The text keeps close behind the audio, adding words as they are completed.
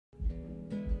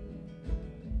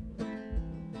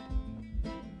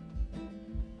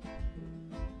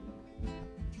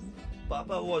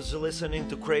Papa was listening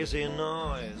to crazy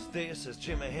noise. This is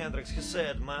Jimi Hendrix, he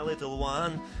said, my little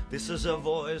one. This is a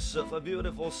voice of a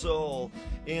beautiful soul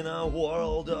in a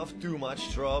world of too much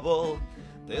trouble.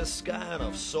 This kind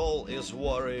of soul is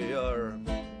warrior.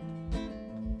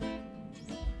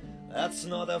 That's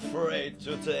not afraid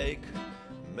to take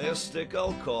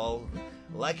mystical call,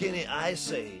 like in the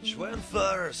Ice Age when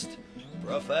first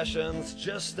professions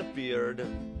just appeared,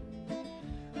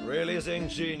 releasing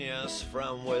genius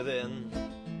from within.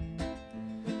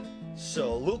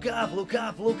 So look up, look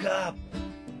up, look up.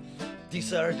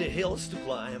 These are the hills to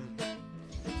climb.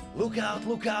 Look out,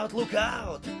 look out, look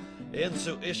out.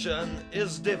 Intuition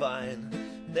is divine.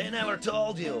 They never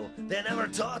told you, they never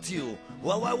taught you.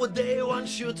 Well, why would they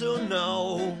want you to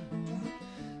know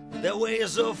the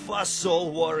ways of a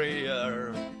soul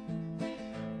warrior?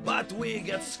 But we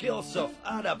get skills of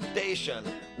adaptation,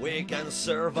 we can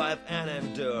survive and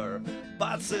endure.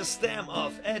 But system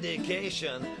of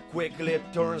education quickly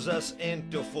turns us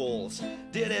into fools.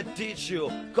 Did it teach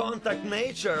you contact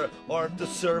nature or to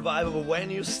survive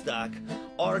when you stuck?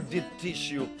 Or did it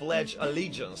teach you pledge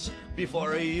allegiance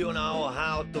before you know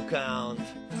how to count?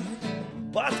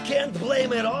 But can't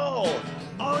blame it all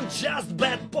on just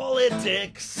bad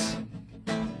politics.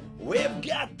 We've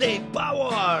got the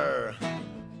power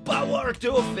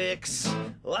to fix,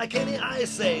 like in the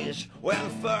Ice Age when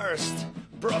first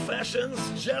professions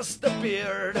just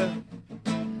appeared,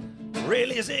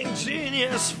 releasing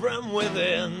genius from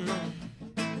within.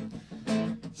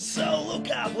 So look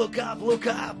up, look up, look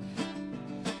up.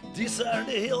 These are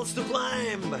the hills to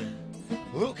climb.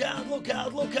 Look out, look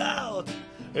out, look out.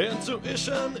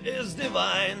 Intuition is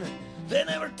divine. They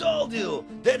never told you,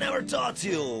 they never taught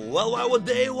you. Well, why would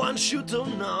they want you to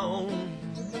know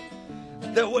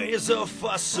the ways of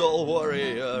a soul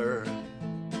warrior?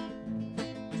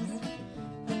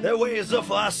 The ways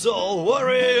of a soul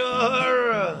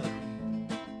warrior.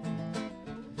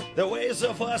 The ways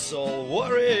of a soul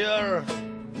warrior.